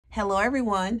Hello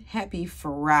everyone, happy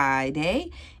Friday.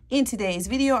 In today's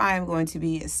video, I am going to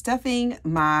be stuffing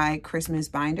my Christmas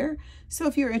binder. So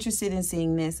if you're interested in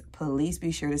seeing this, please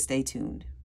be sure to stay tuned.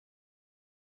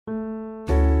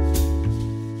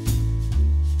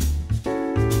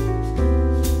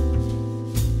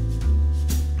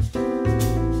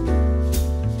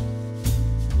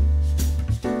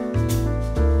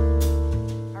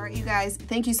 Guys,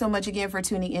 thank you so much again for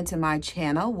tuning into my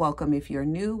channel. Welcome if you're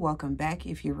new, welcome back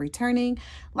if you're returning.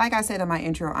 Like I said in my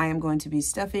intro, I am going to be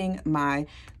stuffing my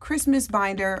Christmas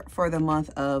binder for the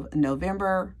month of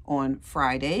November on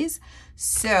Fridays.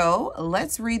 So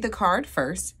let's read the card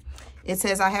first. It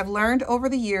says, I have learned over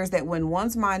the years that when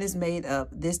one's mind is made up,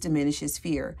 this diminishes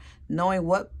fear. Knowing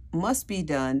what must be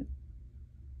done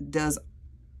does,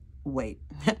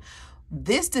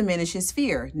 This diminishes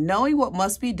fear. Knowing what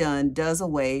must be done does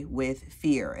away with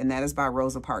fear. And that is by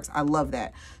Rosa Parks. I love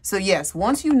that. So yes,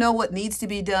 once you know what needs to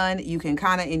be done, you can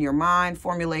kind of in your mind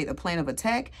formulate a plan of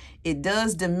attack. It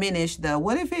does diminish the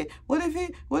what if it.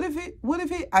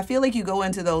 I feel like you go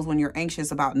into those when you're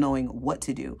anxious about knowing what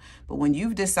to do. But when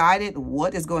you've decided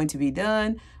what is going to be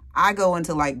done, I go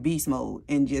into like beast mode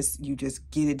and you just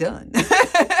get it done.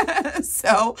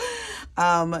 So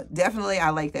definitely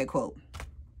I like that quote.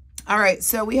 All right,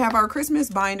 so we have our Christmas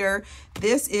binder.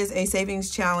 This is a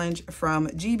savings challenge from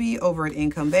GB over at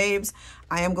Income Babes.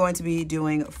 I am going to be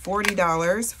doing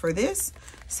 $40 for this.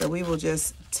 So we will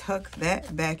just tuck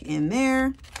that back in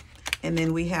there. And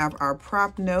then we have our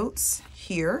prop notes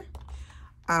here.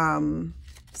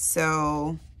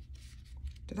 So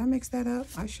did I mix that up?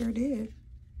 I sure did.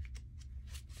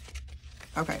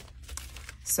 Okay,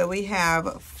 so we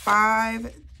have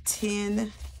 5,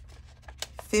 10,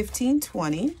 15,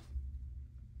 20.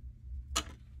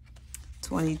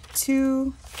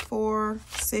 22, 4,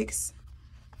 6,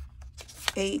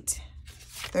 8,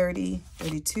 30,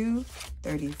 32,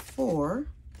 34,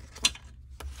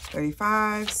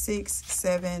 35, 6,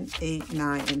 7, 8,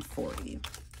 9, and 40.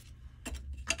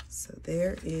 So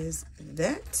there is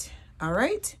that. All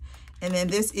right. And then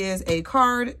this is a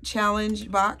card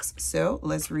challenge box. So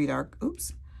let's read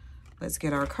let's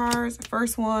get our cards.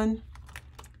 First one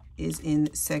is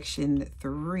in section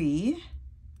 3.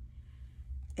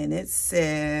 And it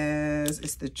says,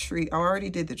 it's the tree. I already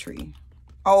did the tree.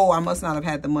 Oh, I must not have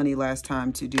had the money last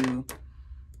time to do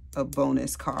a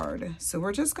bonus card. So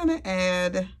we're just going to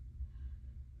add,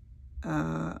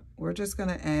 oh,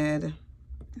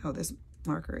 this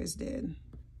marker is dead.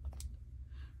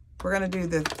 We're going to do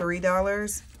the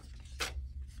 $3.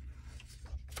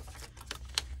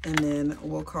 And then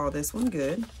we'll call this one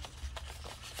good.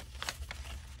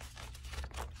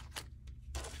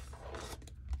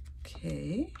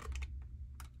 Okay,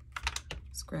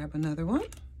 let's grab another one.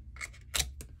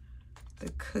 The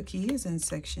cookie is in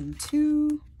section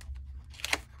 2.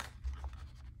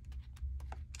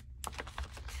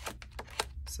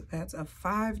 So that's a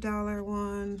 $5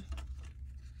 one.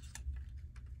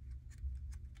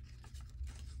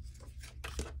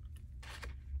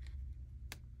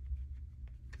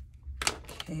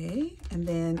 Okay, and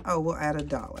then, oh, we'll add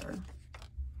 $1.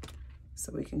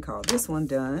 So we can call this one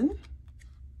done.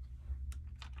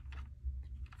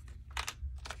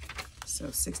 So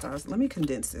 $6. Let me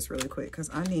condense this really quick because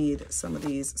I need some of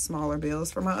these smaller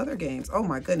bills for my other games. Oh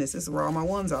my goodness, this is where all my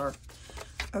ones are.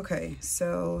 Okay,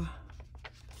 so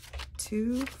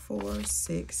 2, 4,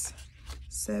 6,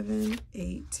 7,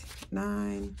 8,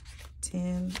 9,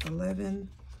 10, 11,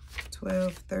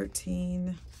 12,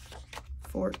 13,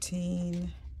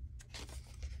 14,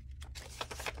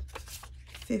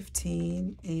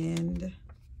 15, and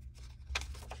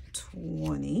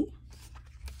 20.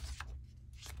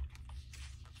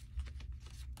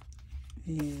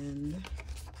 And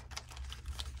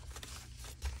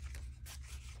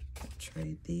I'll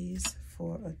trade these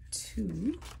for a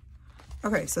 2.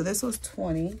 Okay, so this was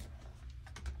 20.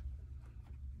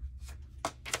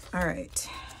 All right.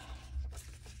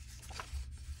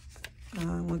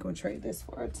 We're going to trade this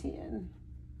for a 10.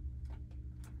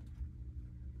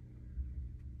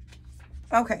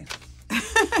 Okay.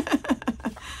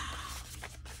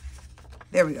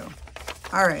 There we go.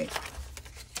 All right.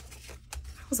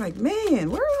 I was like, man,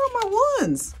 where are all my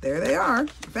ones? There they are.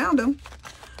 Found them.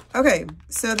 Okay,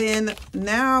 so then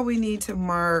now we need to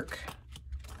mark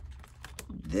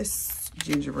this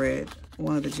gingerbread,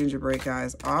 one of the gingerbread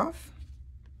guys off.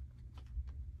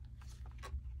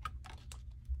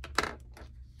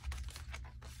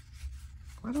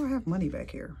 Why do I have money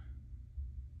back here?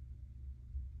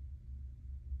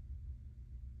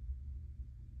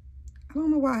 I don't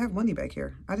know why I have money back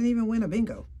here. I didn't even win a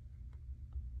bingo.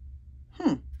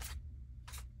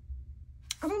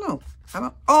 I don't know.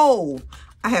 Oh,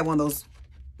 I had one of those.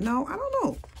 No, I don't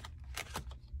know.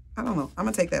 I don't know. I'm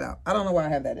going to take that out. I don't know why I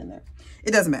have that in there.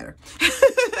 It doesn't matter.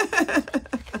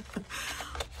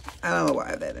 I don't know why I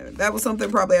have that in there. That was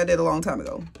something probably I did a long time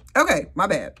ago. Okay, my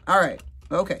bad. All right.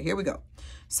 Okay, here we go.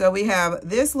 So we have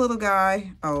this little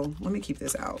guy. Oh, let me keep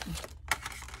this out.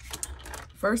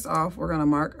 First off, we're going to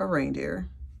mark a reindeer.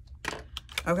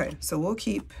 Okay, so we'll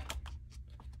keep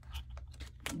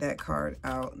that card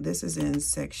out. This is in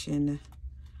section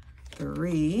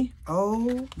 3.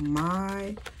 Oh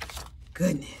my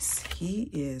goodness. He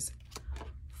is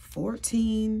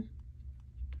 14.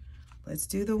 Let's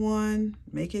do the one.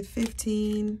 Make it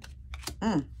 15.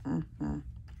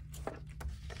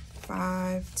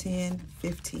 5, 10,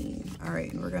 15. All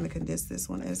right, and we're going to condense this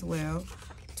one as well.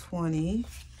 20,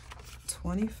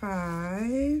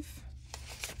 25,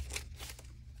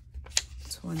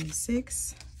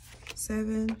 26,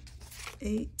 7,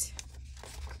 8,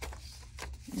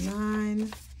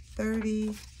 9,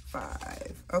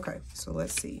 35. Okay, so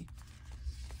let's see.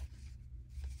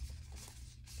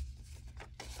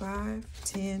 5,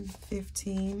 10,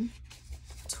 15,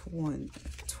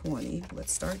 20.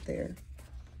 Let's start there.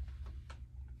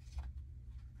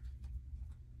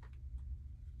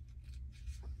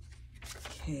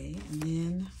 Okay, and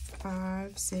then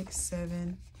 5, 6,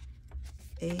 7,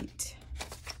 8,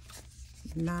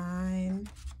 9,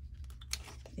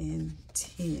 and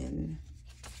 10.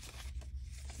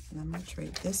 And I'm going to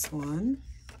trade this one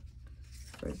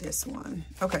for this one.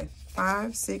 Okay,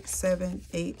 5, 6, 7,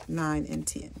 8, 9, and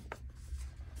 10.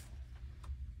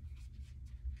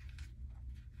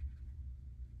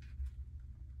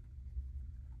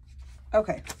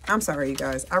 Okay, I'm sorry, you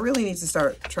guys. I really need to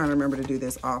start trying to remember to do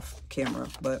this off camera,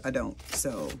 but I don't.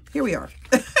 So here we are.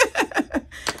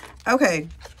 Okay,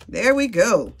 there we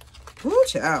go. Woo,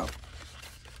 child.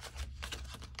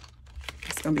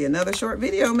 It's going to be another short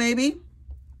video, maybe.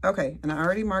 Okay, and I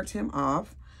already marked him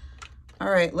off.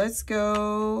 All right, let's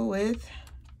go with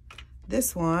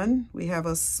this one. We have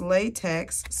a sleigh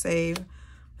tax, save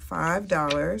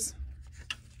 $5.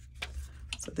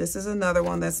 So this is another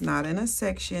one that's not in a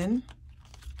section.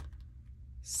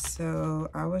 So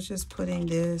I was just putting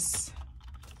this,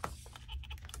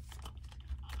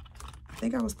 I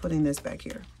think I was putting this back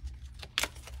here.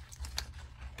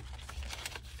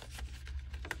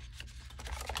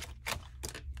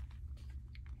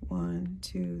 One,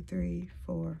 2, 3,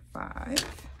 4, 5.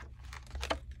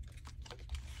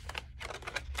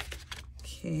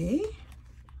 Okay.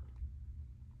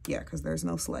 Yeah, because there's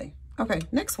no sleigh. Okay,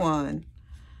 next one.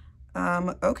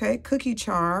 Okay, cookie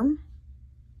charm.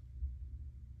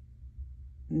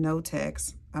 No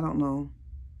text. I don't know.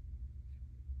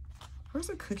 Where's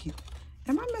a cookie?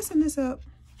 Am I messing this up?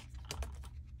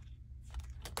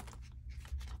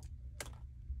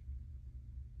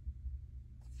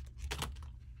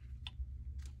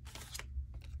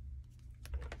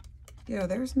 Yeah,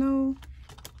 there's no,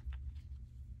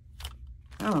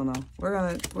 I don't know. We're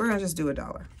gonna just do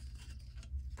 $1.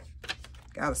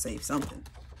 Gotta save something.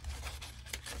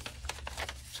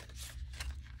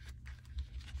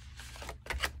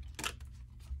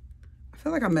 I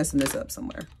feel like I'm messing this up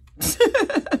somewhere.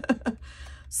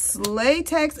 Sleigh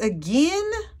tax again?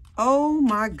 Oh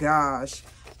my gosh.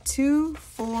 2,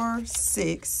 4,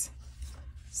 6,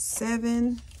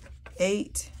 7,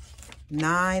 8,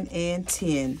 9, and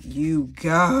 10. You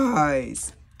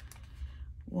guys.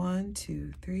 1,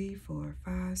 2, 3, 4,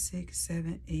 5, 6,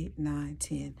 7, 8, 9,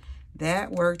 10.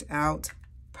 That worked out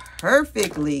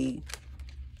perfectly.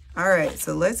 All right,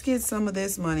 so let's get some of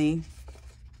this money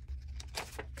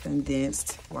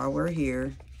condensed while we're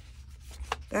here.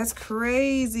 That's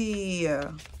crazy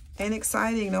and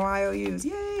exciting. No IOUs.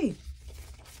 Yay.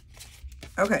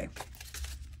 Okay.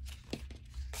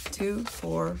 2,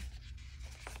 4,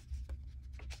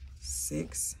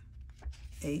 6,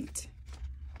 8,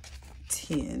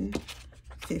 10,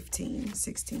 15,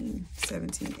 16,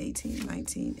 17, 18,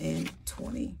 19, and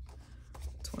 20.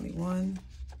 21.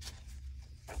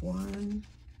 1,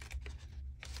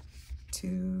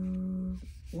 2,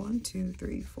 1, 2,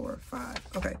 3, 4, 5.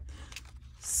 Okay.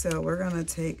 So we're going to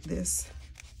take this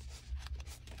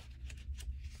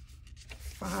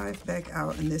 5 back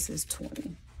out, and this is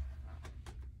 20.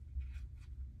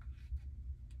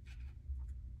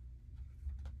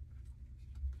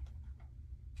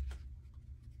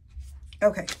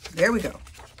 Okay, there we go.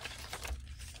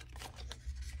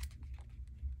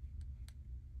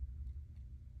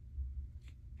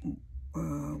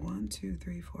 One, 2,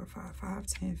 3, 4, 5, 5,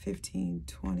 10, 15,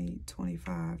 20,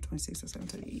 25, 26, 27,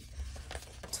 28,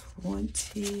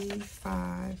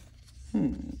 25.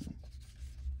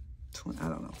 20, I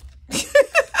don't know.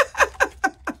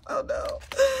 Oh no.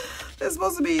 it's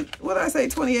supposed to be, what did I say,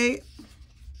 28?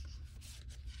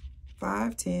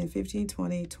 5, 10, 15,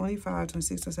 20, 25,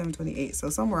 26, 27, 28. So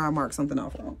somewhere I marked something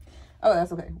off wrong. Oh,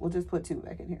 that's okay. We'll just put 2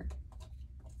 back in here.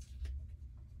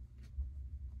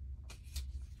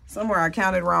 Somewhere I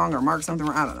counted wrong or marked something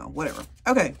wrong. I don't know. Whatever.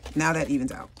 Okay. Now that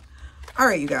evens out. All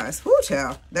right, you guys. Whoo,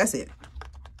 child. That's it.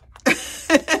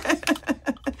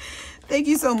 Thank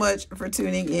you so much for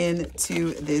tuning in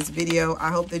to this video. I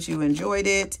hope that you enjoyed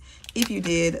it. If you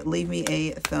did, leave me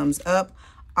a thumbs up.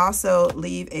 Also,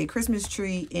 leave a Christmas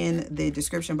tree in the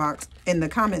description box, in the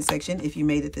comment section, if you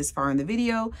made it this far in the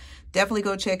video. Definitely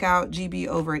go check out GB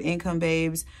over at Income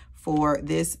Babes for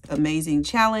this amazing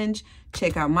challenge.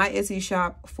 Check out my Etsy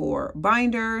shop for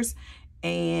binders.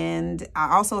 And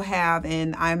I also have,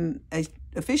 and I'm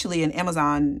officially an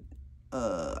Amazon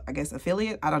I guess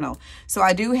affiliate, I don't know. So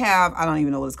I do have, I don't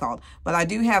even know what it's called, but I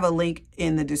do have a link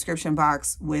in the description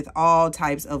box with all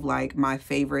types of like my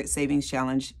favorite savings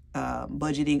challenge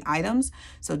budgeting items.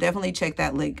 So definitely check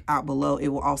that link out below. It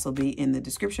will also be in the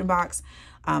description box.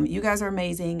 You guys are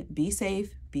amazing. Be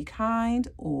safe, be kind,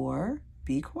 or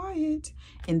be quiet,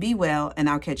 and be well. And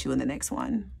I'll catch you in the next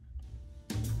one.